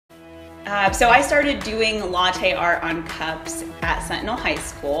So I started doing latte art on cups at Sentinel High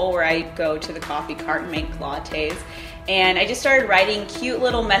School, where I go to the coffee cart and make lattes. And I just started writing cute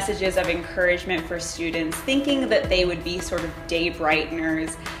little messages of encouragement for students, thinking that they would be sort of day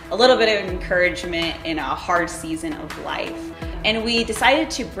brighteners, a little bit of encouragement in a hard season of life. And we decided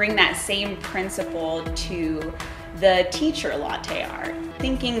to bring that same principle to the teacher latte art,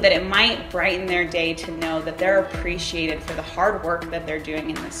 thinking that it might brighten their day to know that they're appreciated for the hard work that they're doing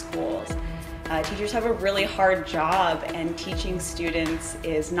in the schools. Teachers have a really hard job, and teaching students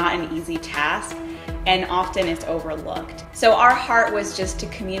is not an easy task, and often it's overlooked. So our heart was just to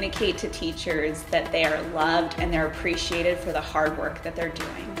communicate to teachers that they are loved and they're appreciated for the hard work that they're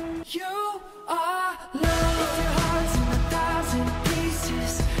doing.